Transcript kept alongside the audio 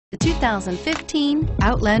The 2015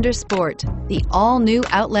 Outlander Sport. The all-new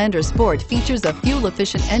Outlander Sport features a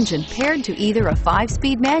fuel-efficient engine paired to either a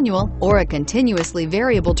 5-speed manual or a continuously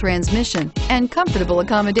variable transmission, and comfortable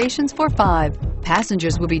accommodations for 5.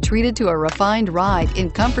 Passengers will be treated to a refined ride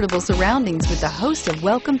in comfortable surroundings with a host of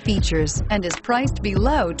welcome features, and is priced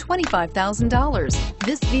below $25,000.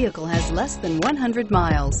 This vehicle has less than 100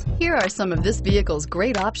 miles. Here are some of this vehicle's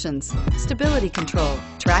great options: stability control,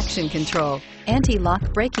 traction control,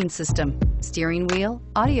 anti-lock braking system, steering wheel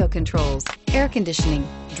audio controls, air conditioning,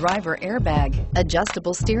 driver airbag,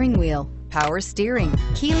 adjustable steering wheel, power steering,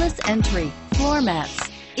 keyless entry, floor mats.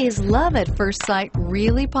 Is love at first sight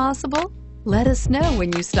really possible? Let us know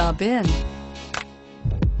when you stop in.